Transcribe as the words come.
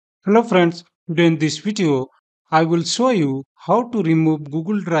Hello friends, today in this video I will show you how to remove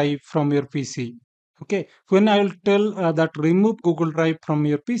Google Drive from your PC. Okay, when I will tell that remove Google Drive from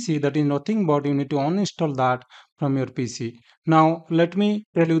your PC, that is nothing but you need to uninstall that from your PC. Now let me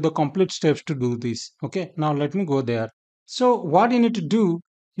tell you the complete steps to do this. Okay, now let me go there. So what you need to do,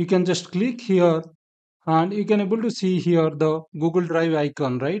 you can just click here and you can able to see here the Google Drive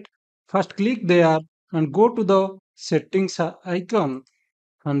icon, right? First click there and go to the settings icon,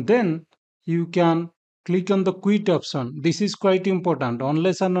 and then you can click on the quit option. This is quite important.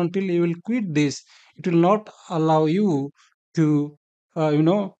 Unless and until you will quit this, it will not allow you to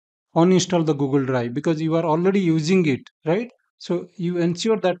uninstall the Google Drive because you are already using it, right? So you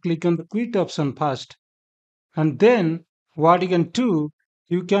ensure that click on the quit option first, and then what you can do,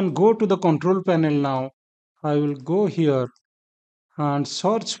 you can go to the control panel. Now I will go here and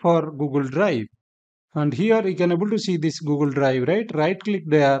search for Google Drive, and here you can able to see this Google Drive, right click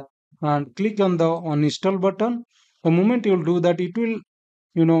there and click on the uninstall button. The moment you will do that, it will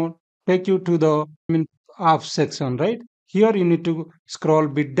you know take you to the off section, right? Here you need to scroll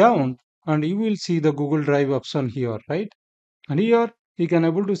bit down and you will see the Google Drive option here, right? And here you can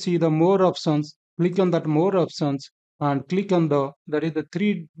able to see the more options. Click on that more options and click on the, that is the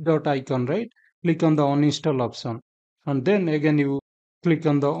three dot icon, right? Click on the uninstall option, and then again you click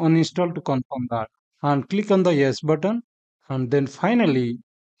on the uninstall to confirm that, and click on the yes button, and then finally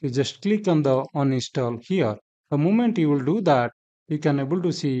you just click on the uninstall here. The moment you will do that, you can able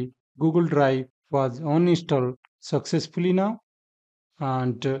to see Google Drive was uninstalled successfully now,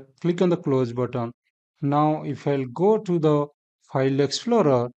 and click on the close button. Now if I'll go to the file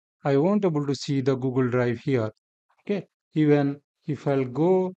explorer, I won't able to see the Google Drive here. Okay, even if I'll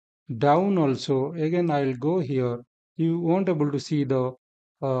go down also, again I'll go here, you won't able to see the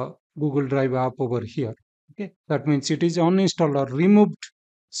uh, Google Drive app over here. Okay, that means it is uninstalled or removed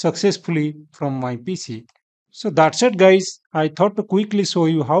successfully from my PC. So that's it guys. I thought to quickly show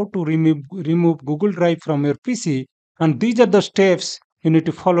you how to remove Google Drive from your PC, and these are the steps you need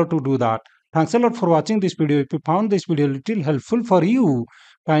to follow to do that. Thanks a lot for watching this video. If you found this video little helpful for you,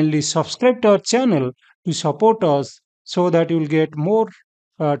 kindly subscribe to our channel to support us so that you will get more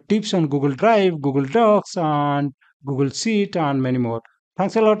tips on Google Drive, Google Docs, and Google Sheet, and many more.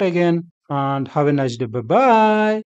 Thanks a lot again, and have a nice day. Bye bye.